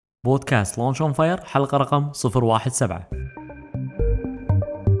بودكاست لونش اون فاير حلقة رقم 017.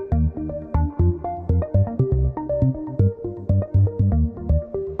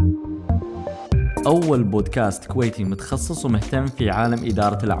 أول بودكاست كويتي متخصص ومهتم في عالم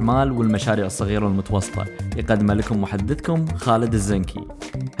إدارة الأعمال والمشاريع الصغيرة والمتوسطة، يقدم لكم محدثكم خالد الزنكي.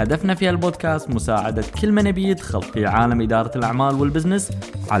 هدفنا في البودكاست مساعدة كل من يبي يدخل في عالم إدارة الأعمال والبزنس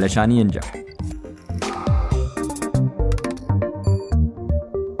علشان ينجح.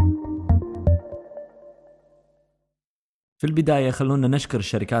 في البداية خلونا نشكر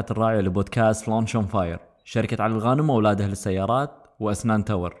الشركات الراعية لبودكاست لونش اون فاير، شركة علي الغانم وأولادها للسيارات وأسنان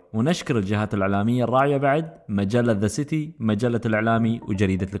تاور، ونشكر الجهات الإعلامية الراعية بعد مجلة ذا سيتي، مجلة الإعلامي،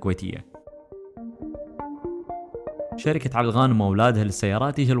 وجريدة الكويتية. شركة علي الغانم وأولادها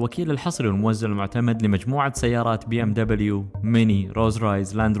للسيارات هي الوكيل الحصري والموزع المعتمد لمجموعة سيارات بي ام دبليو، ميني، روز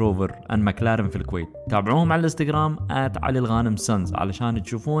رايز، لاند روفر، أن ماكلارن في الكويت. تابعوهم على الانستغرام @علي الغانم سنز علشان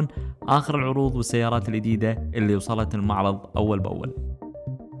تشوفون آخر العروض والسيارات الجديدة اللي وصلت المعرض أول بأول.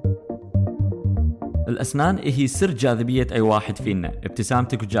 الأسنان هي سر جاذبية أي واحد فينا.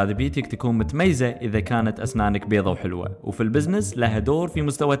 ابتسامتك وجاذبيتك تكون متميزة إذا كانت أسنانك بيضة وحلوة، وفي البزنس لها دور في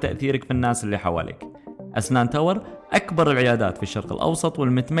مستوى تأثيرك في الناس اللي حواليك. أسنان تاور أكبر العيادات في الشرق الأوسط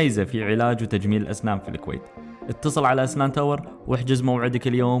والمتميزة في علاج وتجميل الأسنان في الكويت. اتصل على أسنان تاور واحجز موعدك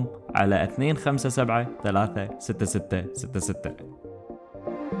اليوم على 257-36666.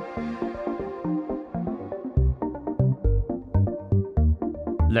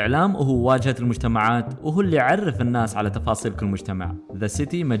 الإعلام هو واجهة المجتمعات، وهو اللي يعرف الناس على تفاصيل كل مجتمع. ذا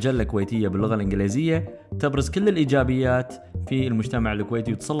سيتي مجلة كويتية باللغة الإنجليزية تبرز كل الإيجابيات في المجتمع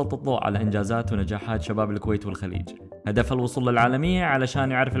الكويتي وتسلط الضوء على إنجازات ونجاحات شباب الكويت والخليج. هدفها الوصول للعالمية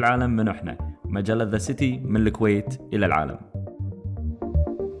علشان يعرف العالم من إحنا. مجلة ذا سيتي من الكويت إلى العالم.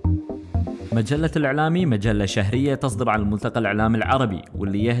 مجلة الإعلامي مجلة شهرية تصدر عن الملتقى الإعلامي العربي،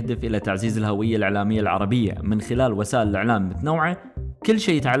 واللي يهدف إلى تعزيز الهوية الإعلامية العربية من خلال وسائل الإعلام متنوعة. كل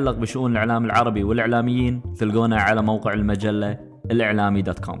شيء يتعلق بشؤون الإعلام العربي والإعلاميين تلقونه على موقع المجلة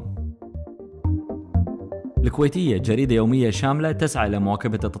الإعلامي.com. الكويتية جريدة يومية شاملة تسعى إلى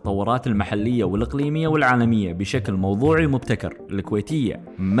مواكبة التطورات المحلية والإقليمية والعالمية بشكل موضوعي ومبتكر. الكويتية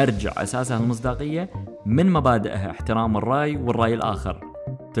مرجع أساسها المصداقية، من مبادئها احترام الرأي والرأي الآخر.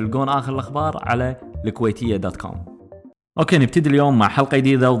 تلقون آخر الأخبار على الكويتية.com. اوكي، نبتدي اليوم مع حلقة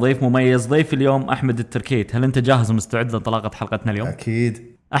جديدة وضيف مميز. ضيف اليوم أحمد التركيت. هل أنت جاهز ومستعد لانطلاقة حلقتنا اليوم؟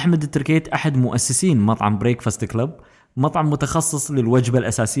 أكيد. أحمد التركيت أحد مؤسسين مطعم بريكفاست كلب، مطعم متخصص للوجبة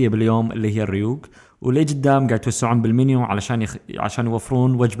الأساسية باليوم اللي هي الريوق، ولي قدام قاعد يتوسعون بالمنيو عشان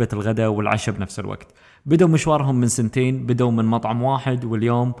يوفرون وجبة الغداء والعشاء بنفس الوقت. بدوا مشوارهم من 2 بدوا من مطعم واحد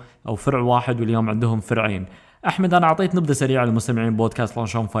واليوم أو فرع واحد، واليوم عندهم فرعين. أحمد، أنا أعطيت نبذة سريعة للمستمعين بودكاست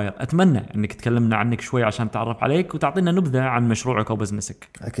لونش اون فاير، أتمنى أنك تكلمنا عنك شوي عشان نتعرف عليك وتعطينا نبذة عن مشروعك أو بزنسك.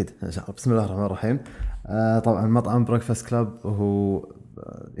 أكيد إن شاء الله. بسم الله الرحمن الرحيم. طبعا مطعم بريكفاست كلب هو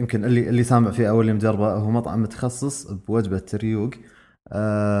يمكن اللي سامع فيه أو اللي مجربه، هو مطعم متخصص بوجبة الريوق.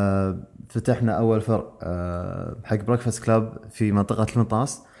 فتحنا أول فرع حق بريكفاست كلب في منطقة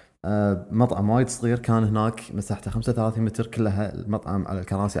المنطاس. مطعم وايد صغير، كان هناك مساحته 35 متر، كلها المطعم على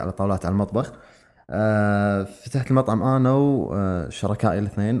الكراسي على طاولات على المطبخ. فتحت المطعم أنا وشركائي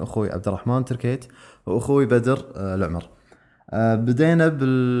الاثنين، أخوي عبد الرحمن تركيت وأخوي بدر العمر. بدينا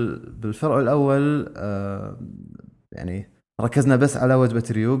بالفرع الأول، يعني ركزنا بس على وجبة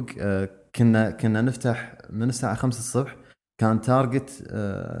الريوق. كنا نفتح من الساعة 5 الصبح. كان تارجت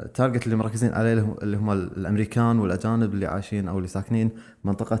اللي مركزين عليه اللي هم الأمريكان والأجانب اللي عايشين أو اللي ساكنين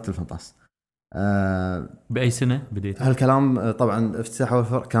منطقة الفنطاس. بأي سنة بديت؟ هالكلام طبعا افتتاح أول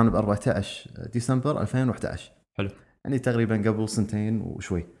فرع كان ب 14 ديسمبر 2011. حلو، يعني تقريبا قبل 2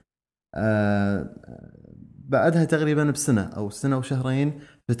 وشوي. بعدها تقريبا بسنة أو سنة وشهرين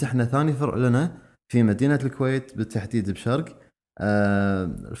فتحنا ثاني فرع لنا في مدينة الكويت، بالتحديد بشرق.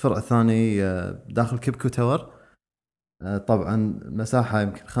 الفرع الثاني داخل كيبكو تاور. طبعا مساحة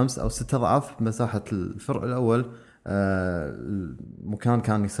يمكن 5 أو 6 أضعاف مساحة الفرع الأول. المكان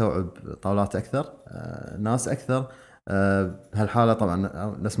كان يستوعب طاولات أكثر، ناس أكثر. بهالحالة طبعا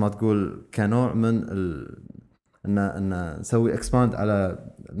ناس ما تقول كنوع من إن نسوي إكسباند على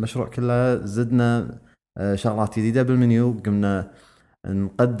المشروع كله. زدنا شغلات جديدة بالمنيو، قمنا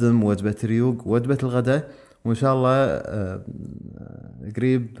نقدم وجبة ريوق وجبة الغداء، وإن شاء الله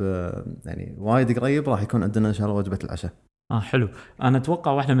قريب، يعني وايد قريب راح يكون عندنا إن شاء الله وجبة العشاء. حلو. أنا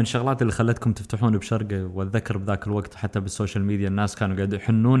أتوقع واحدة من الشغلات اللي خلتكم تفتحون بشرق، وأتذكر بذاك الوقت حتى بالسوشيال ميديا الناس كانوا قاعد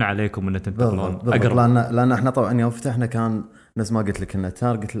يحنون عليكم إن تنتقلون أقرب. لأن إحنا طبعا يوم فتحنا كان نفس ما قلت لك إن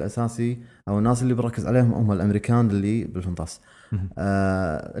التارجت الأساسي أو الناس اللي بركز عليهم هم الأمريكان اللي بالفنطاس.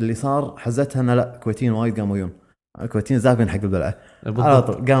 اللي صار حزتها إن لا، كويتيين وايد قاموا يوم. الكويتيين زابين حق البلعه بالضبط. على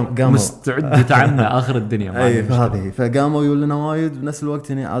طول قاموا مستعد يتعنى اخر الدنيا. ما اي عندي مشكلة. فهذه فقاموا يقول لنا وايد بنفس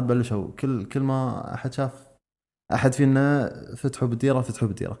الوقت هنا عاد بلشوا كل ما احد شاف احد فينا فتحوا بالديره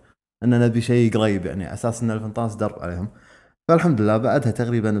ان نبي شيء قريب يعني اساس ان الفنطاس درب عليهم. فالحمد لله بعدها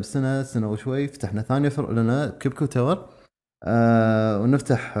تقريبا سنه وشوي فتحنا ثاني فرع لنا كيبكو تاور.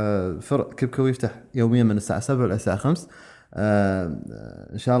 ونفتح فرع كيبكو يفتح يوميا من الساعه 7 الى الساعه 5.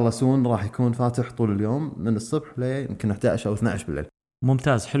 ان شاء الله سون راح يكون فاتح طول اليوم من الصبح يمكن 11 او 12 بالليل.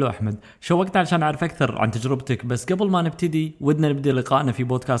 ممتاز. حلو أحمد، شوقت علشان أعرف أكثر عن تجربتك، بس قبل ما نبتدي ودنا نبدأ لقائنا في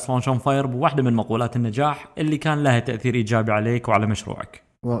بودكاست لونش أون فاير بواحدة من مقولات النجاح اللي كان لها تأثير إيجابي عليك وعلى مشروعك.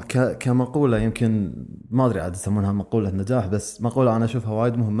 كمقولة يمكن ما أدري عاد يسمونها مقولة نجاح، بس مقولة أنا أشوفها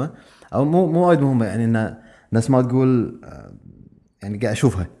وايد مهمة أو مو وايد مهمة يعني إن ناس ما تقول يعني قاعد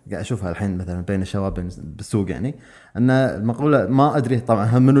أشوفها الحين مثلا بين الشباب بالسوق يعني أن المقولة ما أدري طبعا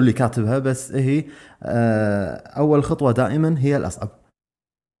هم منو اللي كاتبها، بس هي أول خطوة دائما هي الأصعب.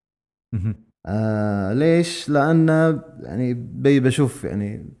 ليش؟ لأن يعني بشوف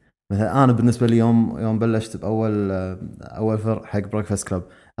يعني مثلا أنا بالنسبة لي يوم بلشت بأول فرع حق بريكفاست كلاب،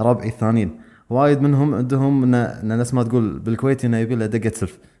 ربعي الثانيين وايد منهم عندهم إن ناس ما تقول بالكويت إنه يبي له دقة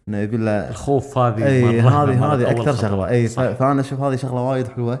سلف، إنه يبي له الخوف. هذه هذه أكثر شغلة. فأنا أشوف هذه شغلة وايد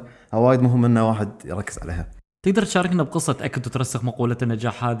حلوة أو وايد مهم إنه واحد يركز عليها. تقدر تشاركنا بقصة أكد وترسخ مقولة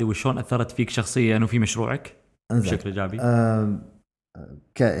النجاح هذه وشون أثرت فيك شخصيا وفي مشروعك بشكل إيجابي؟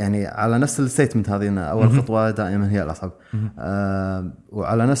 يعني على نفس الستيتمنت هذه إن أول خطوة دائما هي الأصعب.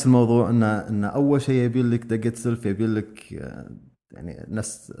 وعلى نفس الموضوع إن أول شيء يبي لك دقة سلف، يبي لك يعني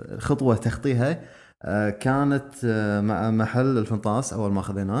نفس خطوة تخطيها. كانت مع محل الفنطاس أول ما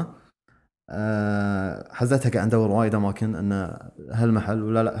خذيناه. حزتها قاعد ندور وايد أماكن إن هالمحل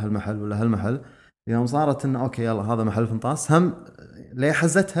ولا لا هالمحل ولا هالمحل. يوم صارت إن أوكي يلا هذا محل فنطاس، هم ليه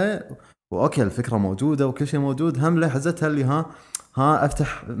حزتها وأوكي الفكرة موجودة وكل شيء موجود، هم ليه حزتها اللي ها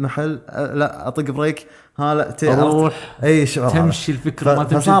افتح محل لا اطق بريك لا اروح اي شعور تمشي الفكره ما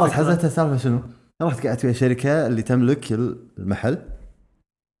تمشي. فصارت حزتها سالفه شنو؟ رحت قعدت ويا شركه اللي تملك المحل.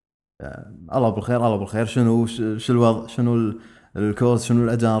 الله بالخير شنو شو الوضع، شنو الكورس، شنو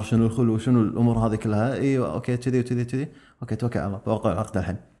الاجار، شنو الخلو، شنو الامور هذه كلها. ايوه اوكي كذي اوكي توكل على الله بوقع العقد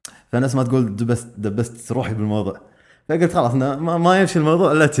الحين. فالناس ما تقول دبست روحي بالموضوع. فقلت خلاص ما يمشي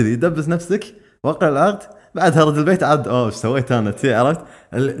الموضوع الا كذي، دبس نفسك وقع العقد بعدها رد البيت عاد ايش سويت انا عرفت.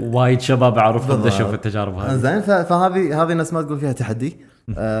 وايد شباب اعرف قد اشوف التجارب هذه. زين فهذه الناس ما تقول فيها تحدي.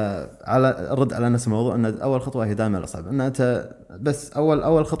 على رد على نفس الموضوع ان اول خطوه هي دائما الاصعب، ان انت بس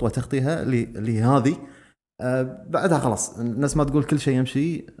اول خطوه تخطيها اللي هذه بعدها خلاص الناس ما تقول كل شيء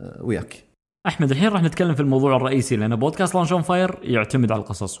يمشي وياك. احمد الحين راح نتكلم في الموضوع الرئيسي، لان بودكاست لونش اون فاير يعتمد على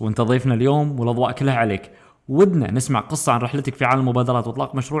القصص وانت ضيفنا اليوم والاضواء كلها عليك. ودنا نسمع قصة عن رحلتك في عالم المبادرات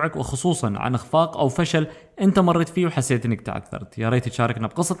واطلاق مشروعك، وخصوصا عن اخفاق او فشل انت مريت فيه وحسيت انك تعثرت. يا ريت تشاركنا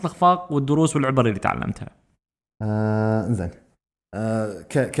بقصة الاخفاق والدروس والعبر اللي تعلمتها. زين.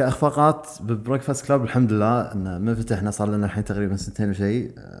 كاخفاقات ببريكفاست كلاب الحمد لله ان من فتحنا صار لنا الحين تقريبا 2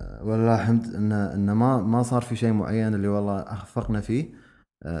 وشيء. والله الحمد ان ما صار في شيء معين اللي والله اخفقنا فيه.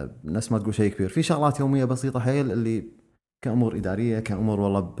 الناس ما تقول شيء كبير، في شغلات يوميه بسيطه حيل اللي كأمور إدارية، كأمور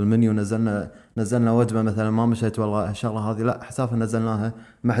والله بالمنيو نزلنا وجبة مثلا ما مشيت والله الشغلة هذه لا حسافة نزلناها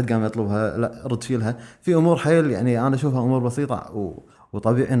ما حد قام يطلبها لا رد فيلها. في أمور حيل يعني أنا أشوفها أمور بسيطة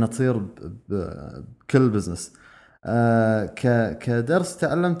وطبيعي أنها تصير بكل بزنس. كدرس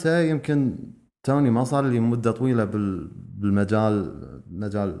تعلمته يمكن توني ما صار لي مدة طويلة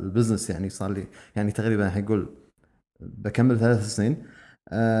مجال البزنس، يعني صار لي يعني تقريبا حيقول بكمل 3 سنين.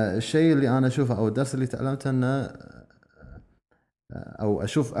 الشيء اللي أنا أشوفه أو الدرس اللي تعلمته أنه او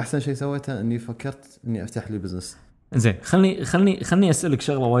اشوف احسن شيء سويته اني فكرت اني افتح لي بزنس. زين خلني اسالك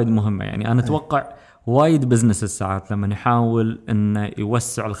شغله وايد مهمه. يعني انا اتوقع وايد بزنس الساعات لما يحاول انه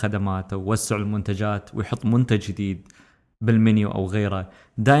يوسع الخدمات او يوسع المنتجات ويحط منتج جديد بالمنيو او غيره،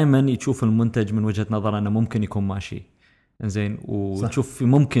 دائما يشوف المنتج من وجهه نظره انه ممكن يكون ماشي زين، وتشوف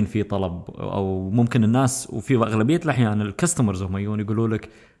ممكن في طلب او ممكن الناس، وفي اغلبيه الاحيان الكاستمرز هم يقولوا لك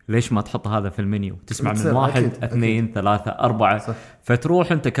ليش ما تحط هذا في المنيو؟ تسمع من 1 2 3 4 صح.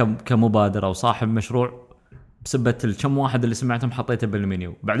 فتروح انت كمبادر او صاحب مشروع بسبة الكم واحد اللي سمعتهم حطيته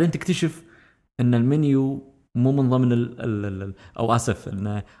بالمنيو، بعدين تكتشف ان المنيو مو من ضمن او اسف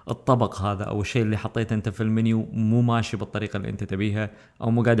ان الطبق هذا او الشيء اللي حطيته انت في المنيو مو ماشي بالطريقه اللي انت تبيها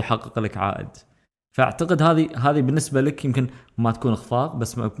او مو قاعد يحقق لك عائد. فاعتقد هذه بالنسبه لك يمكن ما تكون اخفاق،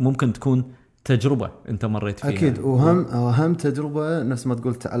 بس ممكن تكون تجربة أنت مريت فيها. أكيد، وهم تجربة نفس ما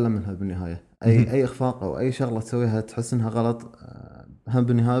تقول تعلم منها بالنهاية. أي إخفاق أو أي شغلة تسويها تحس إنها غلط هم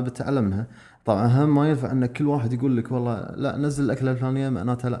بالنهاية بتتعلم منها. طبعا اهم ما ينفع ان كل واحد يقول لك والله لا نزل الاكله الفلانيه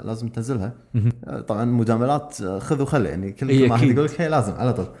معناتها لا لازم تنزلها. طبعا مجاملات خذ وخلي، يعني كل اي ما احد اكيد يقول لك هي لازم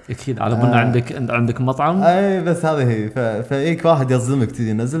على طول. اكيد، على بالنا عندك مطعم. اي بس هذه هي فايك واحد يظلمك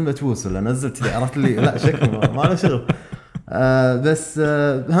تجي نزل متبوس ولا نزل تجي، عرفت لي لا شكله ما له شغل. بس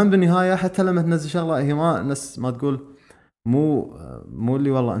هم بالنهايه حتى لما تنزل شغله هي ما نفس ما تقول، مو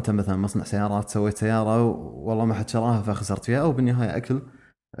اللي والله انت مثلا مصنع سيارات سويت سياره والله ما حد شراها فخسرت فيها، او بالنهايه اكل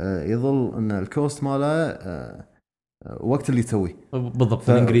يظل ان الكوست ماله وقت اللي تسويه بالضبط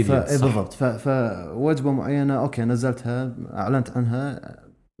الانجريدينتس صح. بالضبط. فوجبه معينه اوكي نزلتها اعلنت عنها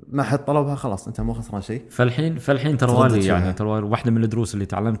ما حد طلبها خلاص انت مو خسران شيء. فالحين تروالي يعني تروالي واحده من الدروس اللي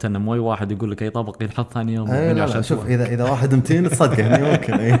تعلمتها انه مو واحد يقول لك اي طبق ينحط ثاني يوم اي لا شوف اذا واحد متين تصدق يعني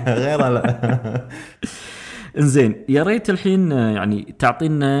ممكن غيره لا. انزين يا ريت الحين يعني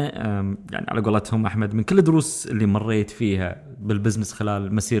تعطينا يعني على قولتهم احمد من كل الدروس اللي مريت فيها بالبزنس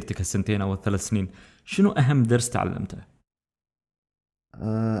خلال مسيرتك السنتين او الثلاث سنين، شنو اهم درس تعلمته؟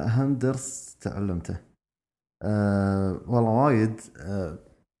 اهم درس تعلمته والله وايد.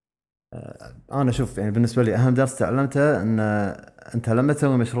 انا شوف يعني بالنسبه لي اهم درس تعلمته ان انت لما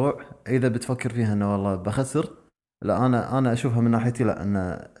تسوي مشروع اذا بتفكر فيها انه والله بخسر، لا انا اشوفها من ناحيتي لا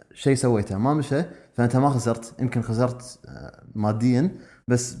ان شيء سويته ما مشى فانت ما خسرت، يمكن خسرت ماديا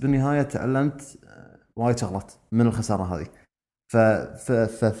بس بالنهايه تعلمت وايد شغلات من الخساره هذه.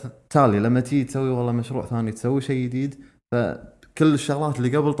 فتالي لما تيجي تسوي والله مشروع ثاني تسوي شيء جديد، فكل الشغلات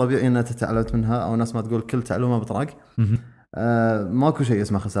اللي قبل طبيعي انها تعلمت منها، او ناس ما تقول كل تعلمه بطرق. ماكو شيء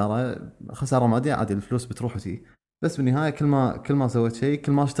اسمه خساره ماديه عادي، الفلوس بتروح وتيجي، بس بالنهايه كل ما سويت شيء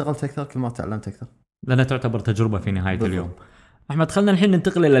كل ما اشتغلت اكثر كل ما تعلمت اكثر، لانها تعتبر تجربه في نهايه اليوم. احمد خلنا الحين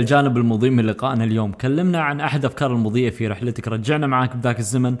ننتقل الى الجانب المضيء من لقائنا اليوم. كلمنا عن احد افكار المضيئه في رحلتك، رجعنا معك بذاك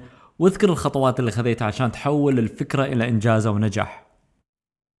الزمن واذكر الخطوات اللي خذيتها عشان تحول الفكره الى انجاز ونجاح.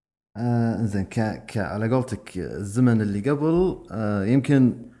 زين على قولتك الزمن اللي قبل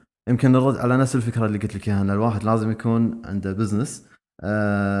يمكن نرد على نفس الفكره اللي قلت لك اياها، ان الواحد لازم يكون عنده بزنس.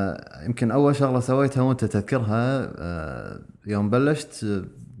 يمكن اول شغله سويتها وانت تذكرها يوم بلشت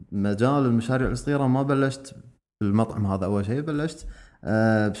مجال المشاريع الصغيره، ما بلشت بالمطعم هذا اول شيء، بلشت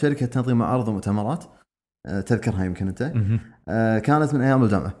بشركه تنظيم معارض ومؤتمرات تذكرها يمكن انت. كانت من ايام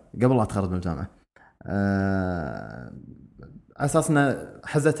الجامعه قبل لا اتخرج من الجامعه. اساسنا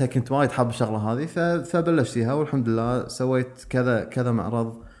حزتها كنت وايد حاب الشغله هذه فبلشت فيها، والحمد لله سويت كذا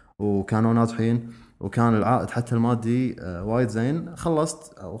معرض وكانوا ناجحين، وكان العائد حتى المادي وايد زين.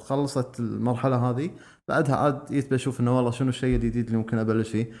 خلصت المرحله هذه، بعدها عاد جيت بشوف انه والله شنو الشيء الجديد اللي ممكن ابلش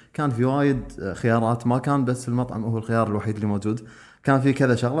فيه. كان في وايد خيارات، ما كان بس المطعم هو الخيار الوحيد اللي موجود، كان في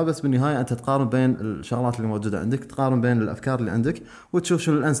كذا شغله، بس بالنهايه انت تقارن بين الشغلات اللي موجوده عندك، تقارن بين الافكار اللي عندك وتشوف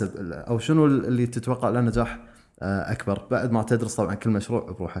شنو الانسب او شنو اللي تتوقع له نجاح اكبر، بعد ما تدرس طبعا كل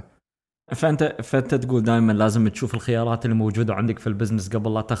مشروع بروحه. فانت تقول دائما لازم تشوف الخيارات اللي موجوده عندك في البزنس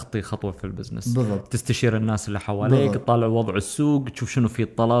قبل لا تخطي خطوه في البزنس. بالضبط. تستشير الناس اللي حواليك، تطالع وضع السوق، تشوف شنو في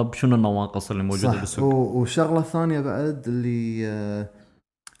الطلب، شنو النواقص اللي موجوده بالسوق. والشغله الثانيه بعد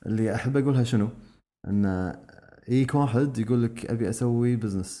اللي احب اقولها شنو، ان يجيك واحد يقول لك ابي اسوي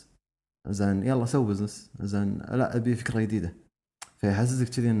بزنس، زين يلا سوي بزنس، زين لا ابي فكره جديده، فيحسسك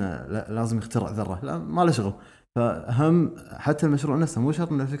كذي انه لازم يخترع ذره، لا ما له شغل. فهم حتى المشروع نفسه مو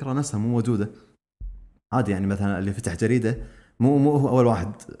شرط ان الفكره نفسها مو موجوده، عادي يعني مثلا اللي فتح جريده مو هو اول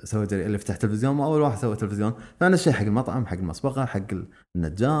واحد سوى جريده، اللي فتح تلفزيون مو اول واحد سوى تلفزيون، فانا الشيء حق المطعم حق المسبقه حق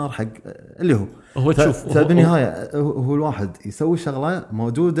النجار حق اللي هو تشوف فبالنهايه هو الواحد يسوي شغله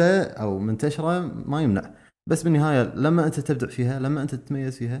موجوده او منتشره ما يمنع، بس بالنهايه لما انت تبدع فيها، لما انت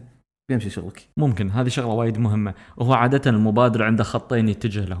تتميز فيها بيمشي شغلك. ممكن هذه شغله وايد مهمه. وهو عاده المبادر عنده خطين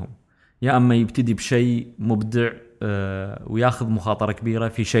يتجه لهم، يا اما يبتدي بشيء مبدع وياخذ مخاطره كبيره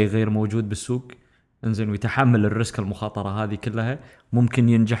في شيء غير موجود بالسوق، انزين ويتحمل الريسك المخاطره هذه كلها، ممكن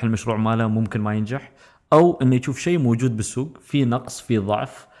ينجح المشروع ماله ممكن ما ينجح، او انه يشوف شيء موجود بالسوق في نقص في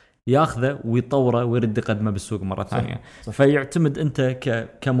ضعف ياخذه ويطوره ويرد يقدمه بالسوق مره ثانيه. صح. فيعتمد انت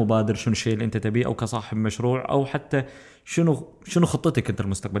كمبادر شنو الشيء اللي انت تبيه، او كصاحب مشروع، او حتى شنو خطتك انت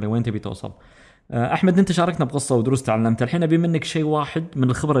المستقبليه، وين تبي توصل. احمد انت شاركنا بقصه ودروس تعلمتها، الحين ابي منك شيء واحد من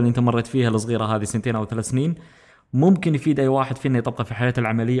الخبره اللي انت مريت فيها الصغيره هذه 2 أو 3 سنين ممكن يفيد اي واحد فينا يطبقه في حياته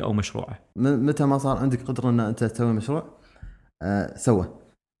العمليه او مشروعه. متى ما صار عندك قدره ان انت تسوي مشروع سوى،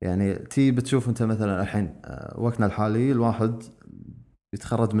 يعني تي بتشوف انت مثلا الحين وقتنا الحالي الواحد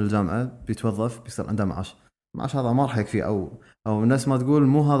بيتخرج من الجامعه بيتوظف بيصير عنده معاش هذا ما راح يكفي، او الناس ما تقول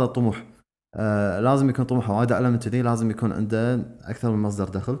مو هذا الطموح. لازم يكون طموحه وايد اعلى من كذي، لازم يكون عنده اكثر من مصدر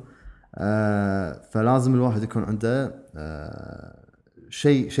دخل. فلازم الواحد يكون عنده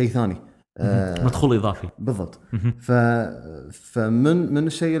شيء ثاني مدخول اضافي بالضبط. فمن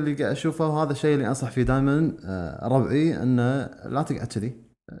الشيء اللي قاعد اشوفه، وهذا الشيء اللي انصح فيه دائما ربعي، انه لا تقعد كذي،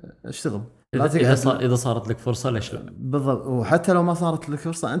 اشتغل. اذا صارت لك فرصه ليش لا؟ بالضبط. وحتى لو ما صارت لك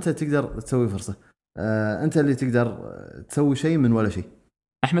فرصه، انت تقدر تسوي فرصه. انت اللي تقدر تسوي شيء من ولا شيء.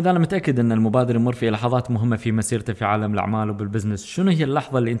 احمد، انا متاكد ان المبادر يمر في لحظات مهمه في مسيرته في عالم الاعمال وبالبزنس. شنو هي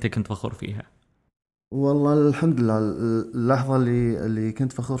اللحظه اللي انت كنت فخور فيها؟ والله الحمد لله، اللحظة اللي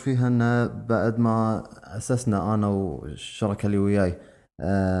كنت فخور فيها أنه بعد ما أسسنا أنا والشركة اللي وياي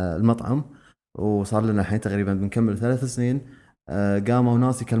المطعم، وصار لنا الحين تقريبا بنكمل 3 سنين، قاموا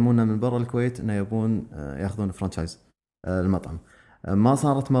ناس يكلمونا من برا الكويت أنه يبون ياخذون فرانشايز المطعم. ما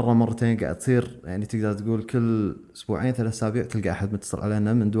صارت مرة مرتين، قاعد تصير يعني تقدر تقول كل أسبوعين 3 أسابيع تلقى أحد متصل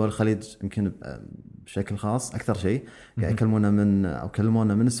علينا من دول الخليج، يمكن بشكل خاص أكثر شيء قاعد يكلمونا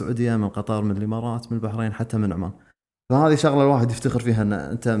كلمونا من السعودية، من قطر، من الإمارات، من البحرين، حتى من عمان. فهذه شغلة الواحد يفتخر فيها، أن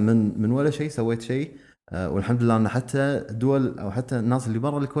أنت من ولا شيء سويت شيء. والحمد لله أن حتى الدول أو حتى الناس اللي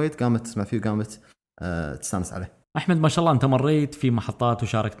برا الكويت قامت تسمع فيه وقامت تستانس عليه. أحمد، ما شاء الله أنت مريت في محطات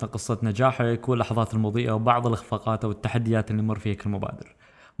وشاركتنا قصة نجاحك واللحظات المضيئة وبعض الإخفاقات والتحديات اللي مر فيها كل مبادر.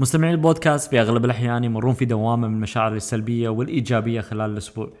 مستمعين البودكاست في أغلب الأحيان يمرون في دوامة من المشاعر السلبية والإيجابية خلال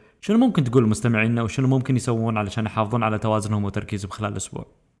الأسبوع. شنو ممكن تقول لمستمعينا وشنو ممكن يسوون علشان يحافظون على توازنهم وتركيزهم خلال الأسبوع؟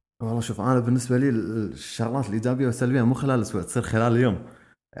 والله شوف، أنا بالنسبة لي الشغلات الإيجابية والسلبية مو خلال الأسبوع، تصير خلال اليوم.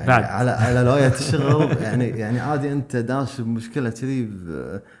 يعني بعد. على لوية الشغل يعني عادي أنت داش بمشكلة كذي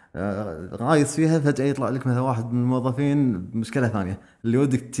غايص فيها، فجأة يطلع لك مثلا واحد من الموظفين بمشكلة ثانية اللي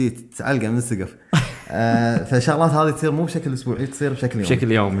ودك تعلقه من السقف. فشغلات هذه تصير مو بشكل أسبوعي، تصير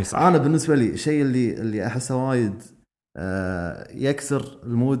بشكل يومي. صح. أنا بالنسبة لي الشيء اللي أحسه وايد يكسر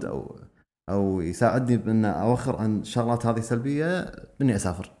المود أو يساعدني بأن أوخر عن شغلات هذه سلبية، إني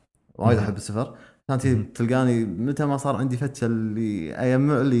أسافر. وايد أحب السفر. كانت تلقاني متى ما صار عندي فتشة اللي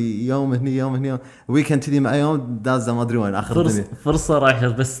أيام لي يوم هني ويكند كذي مع يوم دازة ما أدري وين آخر الدنيا. فرصة رايحة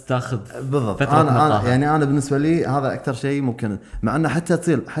بس تاخذ بالضبط. أنا بالنسبة لي هذا أكثر شيء ممكن. مع أنه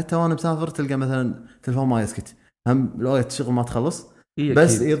حتى وأنا مسافر تلقى مثلا تلفون ما يسكت، هم لوية الشغل ما تخلص،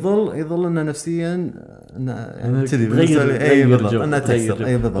 بس يظل إنه نفسيا يعني كذي بالنسبة لي. أي بالضبط، إنه تكسر.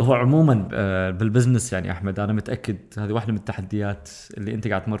 أي بالضبط. هو عموما بالبزنس يعني أحمد، أنا متأكد هذه واحدة من التحديات اللي أنت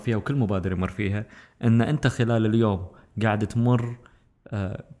قاعد تمر فيها وكل مبادر يمر فيها، إن أنت خلال اليوم قاعد تمر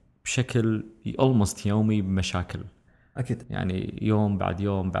بشكل almost يومي بمشاكل. أكيد. يعني يوم بعد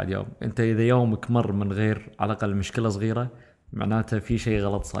يوم بعد يوم. أنت إذا يومك مر من غير على الأقل مشكلة صغيرة، معناته في شيء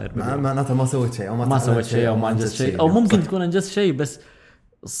غلط صاير. معناته ما سويت شيء، أو ما سويت شيء، أو ما أنجزت شيء، أو ممكن تكون أنجزت شيء. بس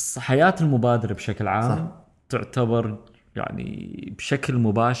حياة المبادر بشكل عام صح. تعتبر يعني بشكل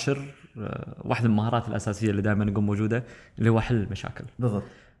مباشر واحدة من المهارات الأساسية اللي دائما نقوم موجودة، اللي هو حل المشاكل. بالضبط.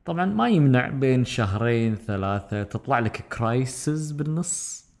 طبعا ما يمنع بين 2-3 تطلع لك كرايسز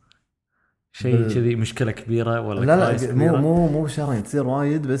بالنص، شيء كذي مشكلة كبيرة ولا كرايسز كبيرة. مو شهرين، تصير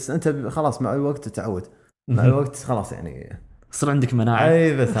وايد، بس أنت خلاص مع الوقت تتعود. مع الوقت خلاص يعني صار عندك مناعة.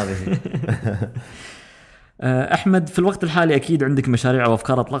 أي بس هذه. أحمد، في الوقت الحالي أكيد عندك مشاريع أو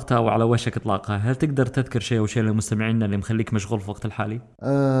أفكار أطلقتها أو على وشك إطلاقها. هل تقدر تذكر شيء أو شيء للمستمعين اللي مخليك مشغول في الوقت الحالي؟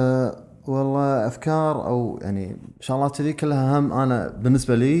 والله أفكار أو يعني شغلات كذي كلها، هم أنا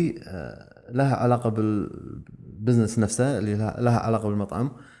بالنسبة لي لها علاقة بالبزنس نفسه، اللي لها علاقة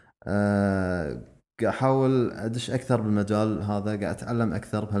بالمطعم. قاعد أحاول أدش أكثر بالمجال هذا، قاعد أتعلم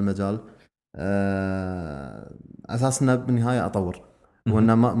أكثر بهالمجال، أساسنا بالنهاية أطور.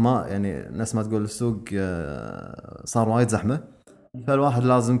 وإنه ما يعني ناس ما تقول السوق صار وايد زحمة، فالواحد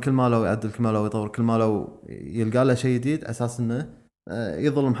لازم كل ما لو يعدل، كل ما لو يطور، كل ما لو يلقى له شيء جديد، أساس إنه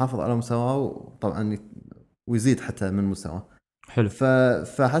يظل محافظ على مستواه، وطبعا ويزيد حتى من مستواه. حلو.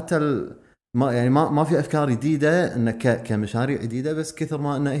 فحتى ما في أفكار جديدة إنه كمشاريع جديدة، بس كثر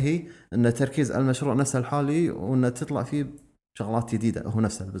ما إنه تركيز على المشروع نفسه الحالي، وإنه تطلع فيه شغلات جديدة هو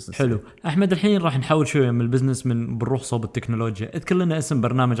نفسه البزنس. حلو. أحمد، الحين راح نحاول شوية من البزنس بنروح صوب التكنولوجيا. اذكر لنا اسم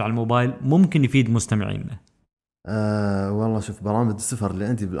برنامج على الموبايل ممكن يفيد مستمعينا. والله شوف، برامج السفر اللي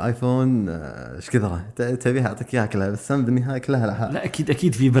عندي بالايفون ايش كثره تبيها اعطيك اياها كلها، بس بالنهايه كلها لها. لا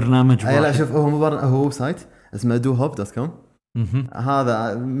اكيد في برنامج. لا شوف، هو ويب سايت اسمه dohop.com.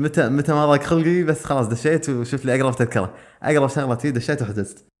 هذا متى ما ضاق خلقي، بس خلاص دشيت وشوف لي اقرب تذكره، اقرب شغله فيه دشيت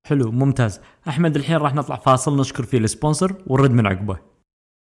وحجزت. حلو، ممتاز. أحمد، الحين راح نطلع فاصل نشكر فيه السبونسر ونرد من عقبه.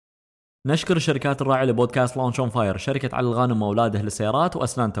 نشكر الشركات الراعية لبودكاست لونش اون فاير، شركة علي الغانم وأولاده للسيارات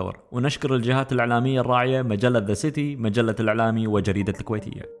وأسنان تاور. ونشكر الجهات الإعلامية الراعية، مجلة ذا سيتي، مجلة الإعلامي، وجريدة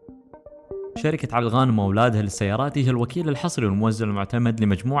الكويتية. شركة علي الغانم وأولاده للسيارات هي الوكيل الحصري والموزع المعتمد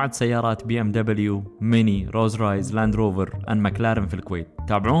لمجموعة سيارات BMW، ميني، روز رايز، لاند روفر، أن ماكلارن في الكويت.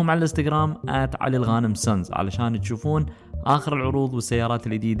 تابعوهم على الانستغرام @علي الغانم سنز علشان تشوفون آخر العروض والسيارات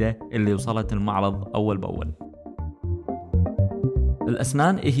الجديدة اللي وصلت المعرض أول بأول.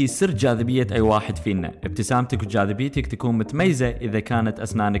 الأسنان هي سر جاذبية أي واحد فينا. ابتسامتك وجاذبيتك تكون متميزة إذا كانت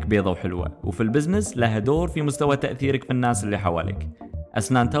أسنانك بيضة وحلوة، وفي البزنس لها دور في مستوى تأثيرك في الناس اللي حواليك.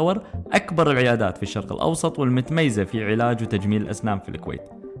 أسنان تاور أكبر العيادات في الشرق الأوسط والمتميزة في علاج وتجميل الأسنان في الكويت.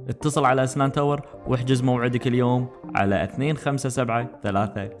 اتصل على أسنان تاور واحجز موعدك اليوم على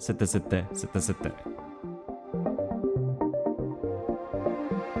 257-36666.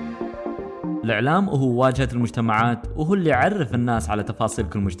 الإعلام هو واجهة المجتمعات، وهو اللي يعرف الناس على تفاصيل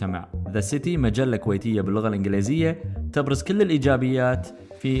كل مجتمع. ذا سيتي مجلة كويتية باللغة الإنجليزية تبرز كل الإيجابيات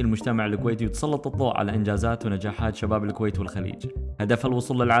في المجتمع الكويتي وتسلط الضوء على إنجازات ونجاحات شباب الكويت والخليج. هدفها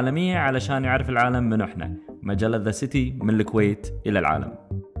الوصول للعالمية علشان يعرف العالم من إحنا. مجلة ذا سيتي من الكويت إلى العالم.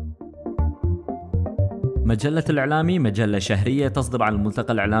 مجلة الإعلامي مجلة شهرية تصدر عن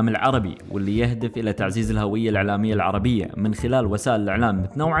الملتقى الإعلامي العربي، واللي يهدف إلى تعزيز الهوية الإعلامية العربية من خلال وسائل الإعلام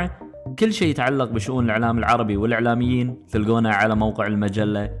متنوعة. كل شيء يتعلق بشؤون الإعلام العربي والإعلاميين تلقونه على موقع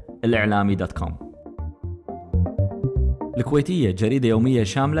المجلة الإعلامي.com. الكويتية جريدة يومية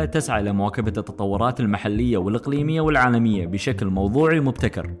شاملة تسعى إلى مواكبة التطورات المحلية والإقليمية والعالمية بشكل موضوعي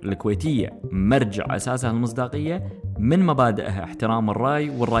ومبتكر. الكويتية مرجع أساسها المصداقية، من مبادئها احترام الرأي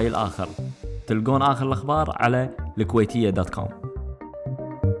والرأي الآخر. تلقون آخر الأخبار على الكويتية.com.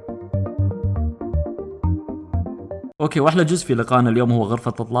 اوكي، واحلى جزء في لقاءنا اليوم هو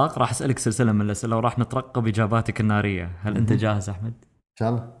غرفة اطلاق. راح اسالك سلسلة من الاسئلة وراح نترقب اجاباتك النارية. هل انت جاهز احمد؟ ان شاء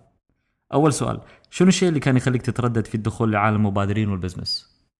الله. اول سؤال، شنو الشيء اللي كان يخليك تتردد في الدخول لعالم المبادرين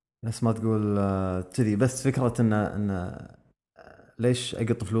والبزنس؟ بس ما تقول كذي، بس فكرة ان ليش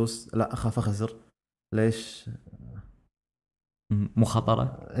اقط فلوس؟ لا، اخاف اخسر. ليش؟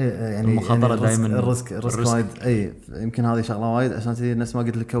 مخاطرة. يعني المخاطرة يعني دائما الريسك وايد. اي يمكن هذه شغلة وايد، عشان كذي الناس ما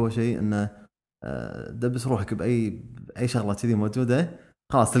قلت لك اول شيء انه دبس روحك باي شغله كذي موجوده،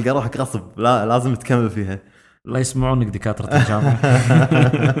 خلاص تلقى روحك غصب، لا لازم تكمل فيها. لا يسمعونك دكاتره الجامعه.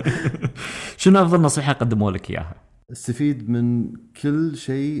 شنو افضل نصيحه قدموا لك اياها؟ استفيد من كل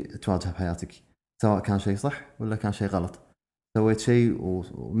شيء تواجهه بحياتك، سواء كان شيء صح ولا كان شيء غلط. سويت شيء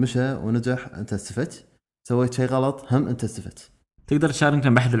ومشى ونجح، انت استفدت. سويت شيء غلط، هم انت استفدت. تقدر تشاركنا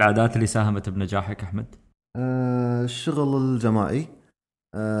بأحد العادات اللي ساهمت بنجاحك أحمد؟ الشغل الجماعي.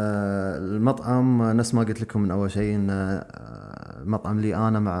 المطعم، نفس ما قلت لكم من أول شيء، إن المطعم لي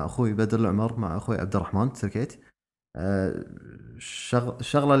أنا مع أخوي بدر العمر، مع أخوي عبد الرحمن سركيت.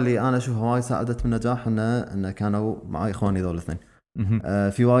 الشغلة اللي أنا أشوفها وايد ساعدت بالنجاح إن كانوا معي إخواني ذول الاثنين.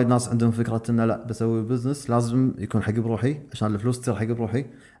 في وايد ناس عندهم فكرة إنه لا، بسوي بزنس لازم يكون حق بروحي عشان الفلوس تصير حق بروحي،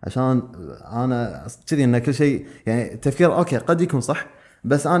 عشان أنا كذي إن كل شيء يعني تفكير أوكي قد يكون صح،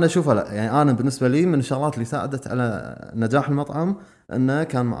 بس أنا أشوفه لا. يعني أنا بالنسبة لي من الشغلات اللي ساعدت على نجاح المطعم إنه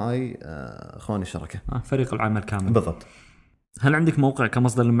كان معي إخواني الشركة، فريق العمل كامل. بالضبط. هل عندك موقع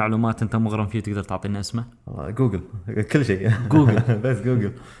كمصدر للمعلومات أنت مغرم فيه تقدر تعطينا اسمه؟ جوجل، كل شيء جوجل. بس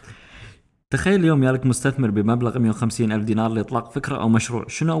جوجل. تخيل اليوم يالك مستثمر بمبلغ 150,000 دينار لإطلاق فكرة أو مشروع،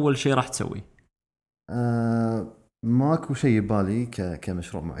 شنو أول شيء راح تسوي؟ ماكو شيء ببالي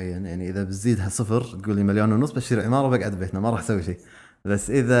كمشروع معين. يعني إذا بتزيدها صفر تقول لي 1.5 مليون بشتري عمارة وبقعد ببيتنا، ما راح أسوي شيء.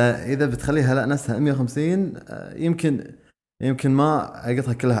 بس إذا بتخليها لا نفسها 150، يمكن ما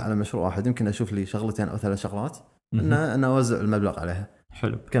أقطها كلها على مشروع واحد. يمكن أشوف لي شغلتين أو 3 شغلات أن أوزع المبلغ عليها.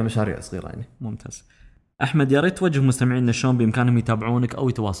 حلو، كمشاريع صغيرة يعني. ممتاز. أحمد، يا ريت توجه مستمعينا شلون بإمكانهم يتابعونك أو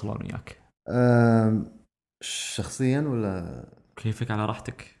يتواصلون وياك. شخصيا ولا كيفك، على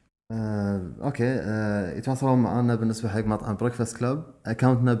راحتك. اوكي. يتواصلون معنا بالنسبه حق مطعم بريكفاست كلوب.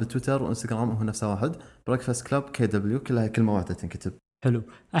 اكاونتنا بتويتر وانستغرام هو نفسه واحد، بريكفاست كلوب KW، كلها كلمه واحده تنكتب. حلو.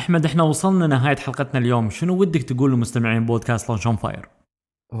 احمد، احنا وصلنا نهايه حلقتنا اليوم، شنو ودك تقول لمستمعين بودكاست لونش اون فاير؟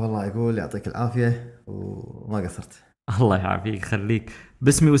 والله اقول يعطيك العافيه وما قصرت. الله يعافيك، خليك.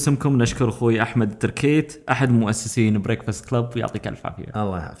 باسمي واسمكم نشكر اخوي احمد تركيت، احد مؤسسين بريكفاست كلوب، ويعطيك الف عافيه.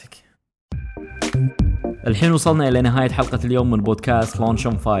 الله يعافيك. الحين وصلنا إلى نهاية حلقة اليوم من بودكاست لونش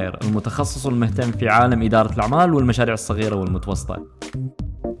أون فاير، المتخصص والمهتم في عالم إدارة الأعمال والمشاريع الصغيرة والمتوسطة.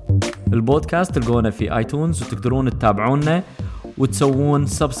 البودكاست تلقونه في آيتونز، وتقدرون تتابعونا وتسوون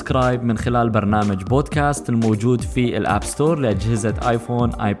سبسكرايب من خلال برنامج بودكاست الموجود في الأب ستور لأجهزة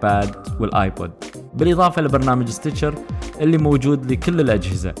آيفون، آيباد والآيبود، بالإضافة لبرنامج ستيتشر اللي موجود لكل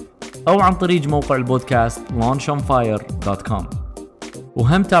الأجهزة، أو عن طريق موقع البودكاست launchonfire.com.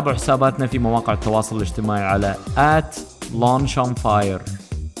 وهم تابعوا حساباتنا في مواقع التواصل الاجتماعي على @launchonfire.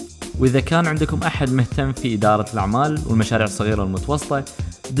 وإذا كان عندكم أحد مهتم في إدارة الأعمال والمشاريع الصغيرة والمتوسطة،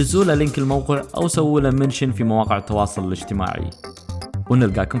 دزوا له لينك الموقع أو سووا له منشن في مواقع التواصل الاجتماعي.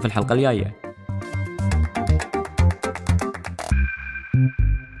 ونلقاكم في الحلقة الجاية.